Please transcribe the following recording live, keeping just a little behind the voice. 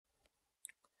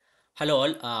Hello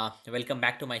all, welcome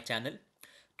back to my channel.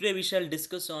 Today we shall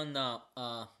discuss on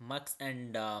mux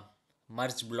and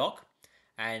merge block,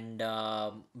 and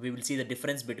we will see the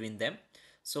difference between them.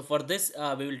 So for this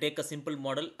we will take a simple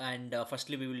model, and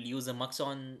firstly we will use a mux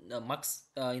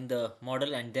in the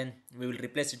model, and then we will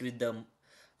replace it with the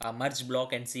merge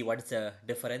block and see what is the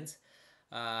difference.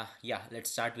 Yeah,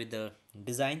 let's start with the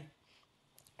design.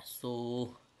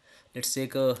 So let's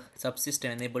take a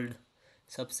subsystem enabled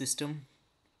subsystem.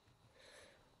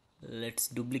 Let's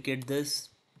duplicate this,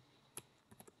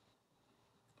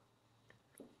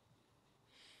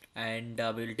 and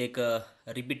we'll take a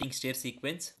repeating state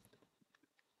sequence.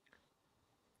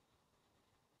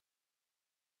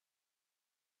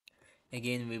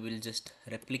 Again we will just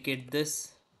replicate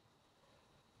this.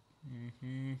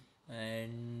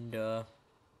 And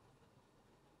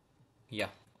yeah,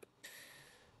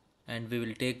 and we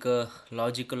will take a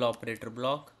logical operator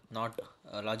block, not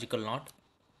a logical not.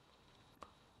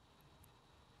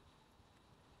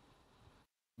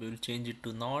 We will change it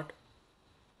to not.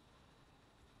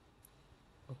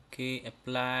 Okay,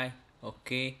 apply.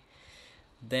 Okay,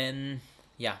 then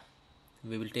yeah,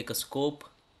 we will take a scope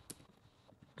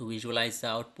to visualize the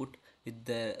output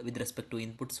with respect to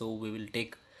input. So we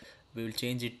will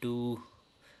change it to,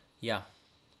 yeah,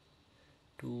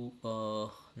 to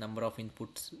number of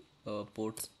inputs,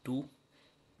 ports 2.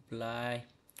 Apply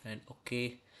and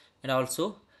okay. And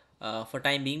also for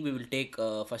time being we will take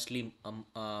firstly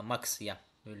mux. Yeah,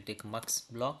 we will take mux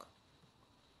block.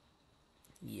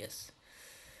 Yes.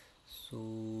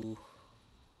 So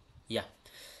yeah,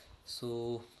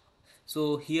 so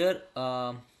here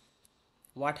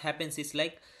what happens is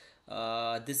like,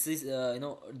 this is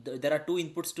there are two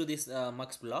inputs to this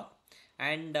mux block.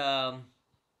 And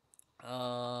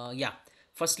yeah,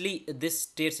 firstly this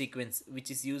state sequence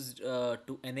which is used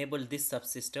to enable this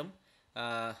subsystem,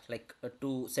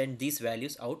 to send these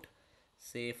values out.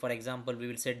 Say for example we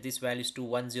will set these values to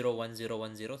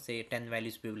 101010, say 10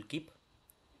 values we will keep.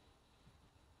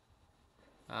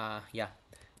 Yeah,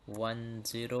 10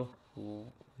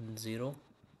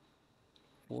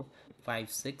 4 5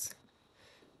 6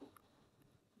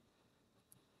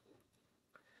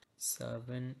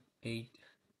 7 8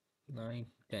 9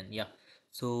 10. Yeah,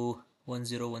 so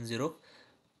 1010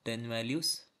 10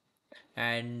 values.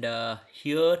 And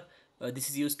here this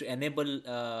is used to enable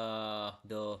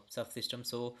the subsystem.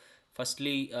 So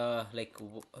firstly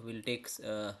we'll take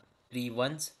three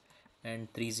ones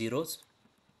and three zeros.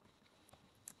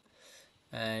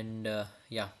 And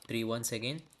yeah, three ones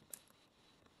again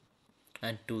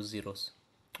and two zeros.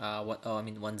 I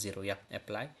mean 10. Yeah,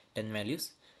 apply 10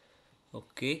 values.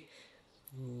 Okay.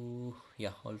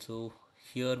 Yeah, also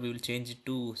here we will change it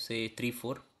to say 3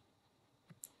 4.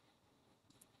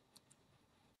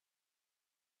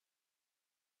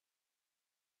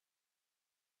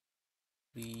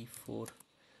 3 4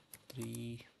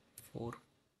 3 4.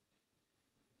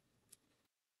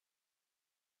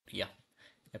 Yeah,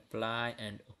 apply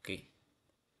and okay.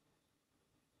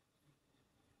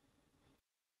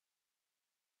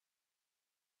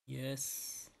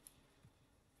 Yes.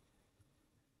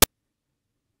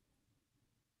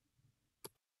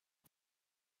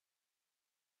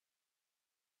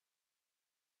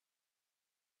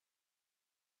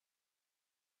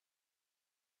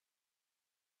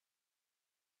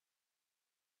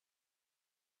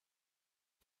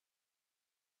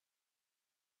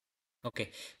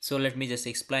 Okay, so let me just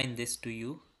explain this to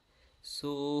you.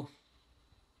 So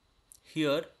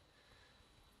here,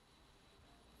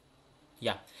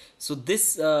 yeah, so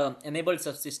this enabled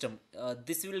subsystem,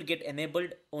 this will get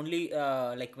enabled only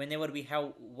like whenever we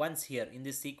have ones here in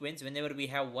this sequence. Whenever we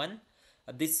have one,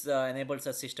 this enabled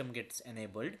subsystem gets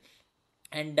enabled.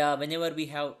 And whenever we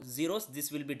have zeros,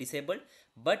 this will be disabled.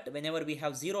 But whenever we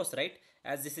have zeros, right,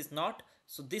 as this is not,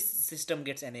 so this system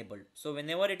gets enabled. So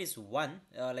whenever it is one,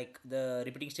 like the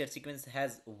repeating state sequence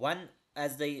has one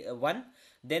as the one,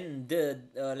 then the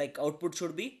output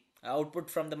should be, output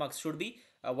from the mux should be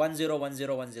 10 10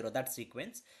 10, that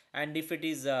sequence. And if it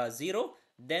is 0,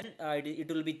 then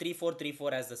it will be 3 4 3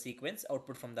 4 as the sequence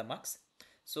output from the mux.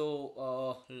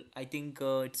 So I think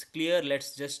it's clear.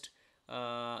 Let's just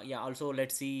yeah, also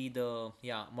let's see the,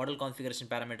 yeah, model configuration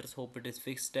parameters. Hope it is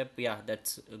fixed step. Yeah,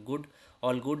 that's good,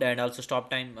 all good. And also stop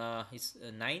time is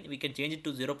 9. We can change it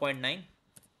to 0.9.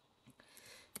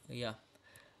 Yeah,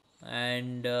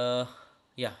 and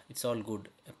yeah, it's all good.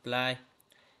 Apply.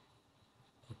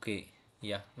 Okay,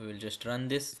 yeah, we will just run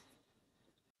this.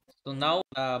 So now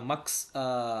mux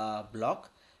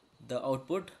block, the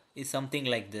output is something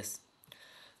like this.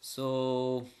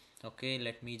 So okay,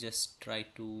 let me just try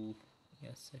to,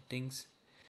 yeah, settings,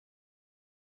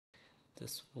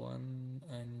 this one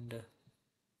and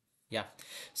yeah.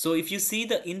 So if you see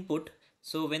the input,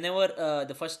 so whenever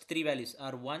the first three values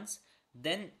are ones,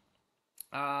 then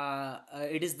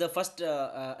it is the first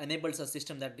enables a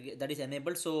system that is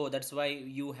enabled. So that's why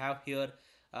you have here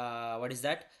what is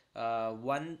that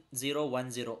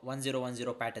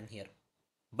 1010 pattern here.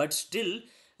 But still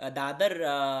the other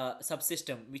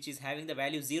subsystem which is having the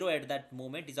value 0 at that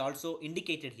moment is also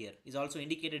indicated here,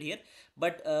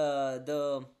 but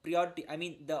the priority, I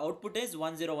mean the output is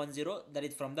 1010, that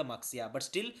is from the mux. Yeah, but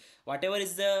still whatever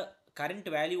is the current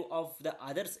value of the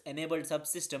others enabled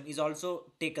subsystem is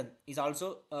also taken, is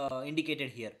also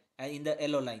indicated here in the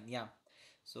yellow line. Yeah,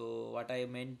 so what I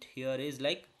meant here is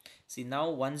like, see now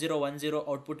 1010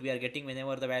 output we are getting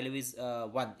whenever the value is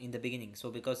 1 in the beginning. So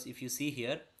because if you see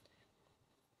here,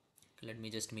 let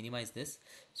me just minimize this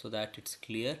so that it's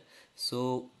clear.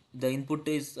 So the input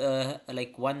is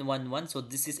like 111, so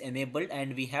this is enabled,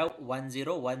 and we have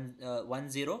 101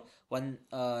 101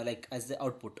 like as the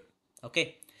output.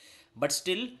 Okay, but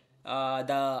still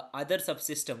the other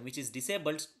subsystem which is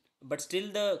disabled, but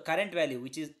still the current value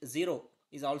which is 0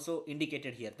 is also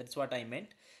indicated here. That's what I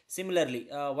meant. Similarly,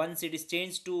 once it is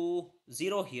changed to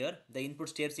 0 here, the input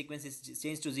state sequence is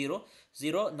changed to 0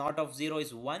 0, not of 0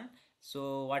 is 1.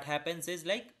 So what happens is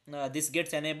like this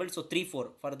gets enabled. So 3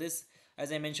 4 for this,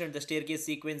 as I mentioned, the staircase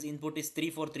sequence input is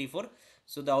 3 4 3 4,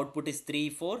 so the output is 3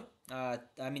 4, I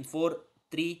mean 4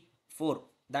 3 4,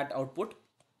 that output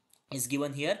is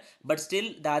given here. But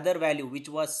still the other value which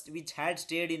had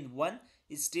stayed in 1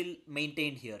 is still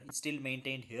maintained here,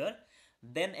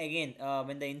 then again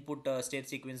when the input state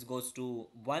sequence goes to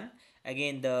 1,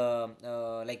 again the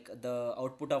like the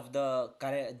output of the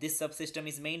this subsystem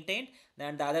is maintained,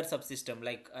 then the other subsystem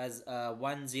like as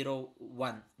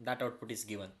 101, that output is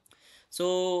given.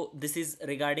 So this is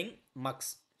regarding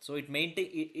mux. So it maintain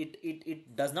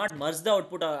it does not merge the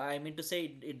output, I mean to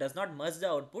say it does not merge the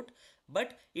output,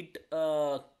 but it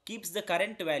keeps the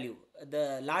current value,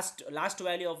 the last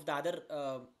value of the other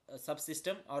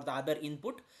subsystem or the other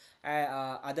input,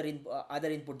 other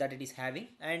input that it is having,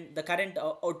 and the current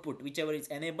output whichever is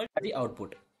enabled the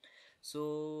output.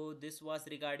 So this was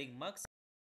regarding mux.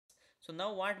 So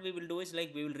now what we will do is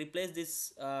like we will replace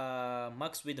this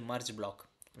mux with merge block.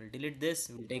 We'll delete this,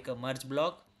 we'll take a merge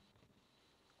block.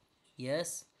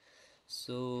 Yes,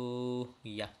 so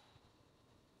yeah,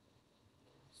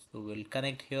 so we'll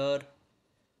connect here,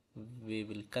 we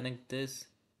will connect this,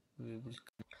 we will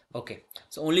okay.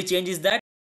 So only change is that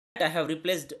I have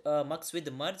replaced mux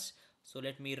with merge. So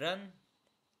let me run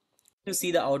to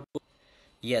see the output.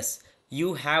 Yes,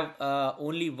 you have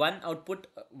only one output,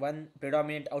 one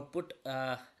predominant output.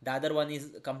 The other one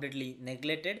is completely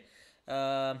neglected.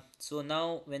 So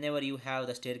now, whenever you have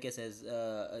the staircase as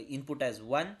input as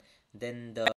 1,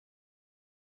 then the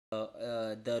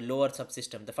lower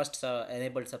subsystem, the first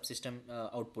enabled subsystem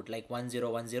output like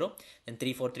 1010, then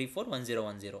 3434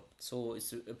 1010. So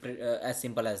it's as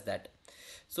simple as that.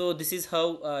 So this is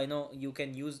how you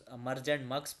can use a merge and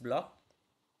mux block.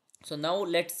 So now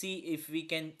let's see if we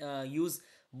can use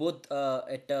both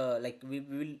at like we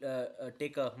will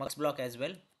take a mux block as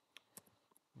well,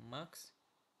 mux.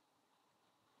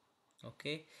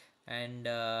 Okay, and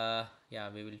yeah,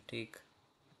 we will take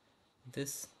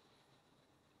this,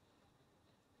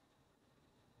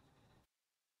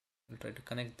 we'll try to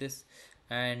connect this,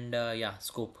 and yeah,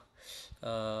 scope,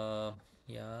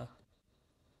 yeah,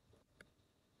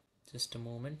 just a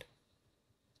moment.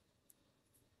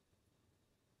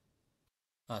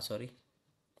 Sorry,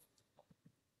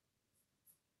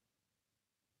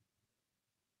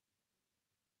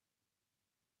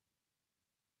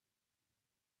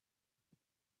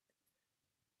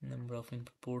 number of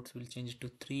input ports will change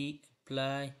to 3,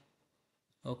 apply.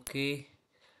 Okay,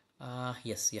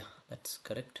 yes, yeah, that's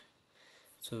correct.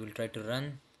 So we'll try to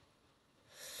run,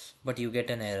 but you get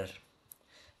an error.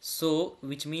 So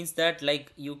which means that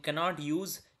like you cannot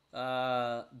use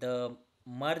the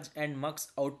merge and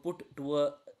mux output to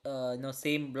a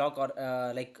same block, or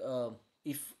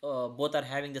if both are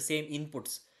having the same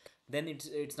inputs, then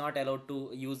it's not allowed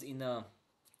to use in a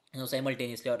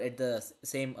simultaneously or at the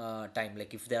same time,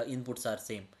 like if the inputs are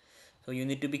same. So you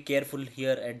need to be careful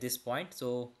here at this point.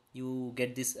 So you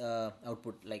get this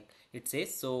output like it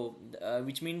says. So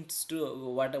which means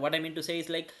to what I mean to say is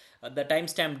like the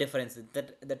timestamp difference,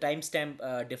 that the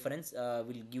timestamp difference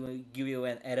will give you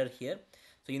an error here.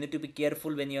 So you need to be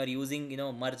careful when you are using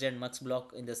merge and mux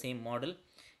block in the same model.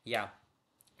 Yeah,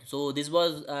 so this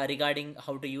was regarding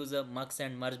how to use a mux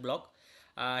and merge block.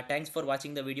 Thanks for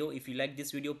watching the video. If you like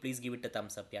this video, please give it a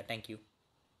thumbs up. Yeah, thank you.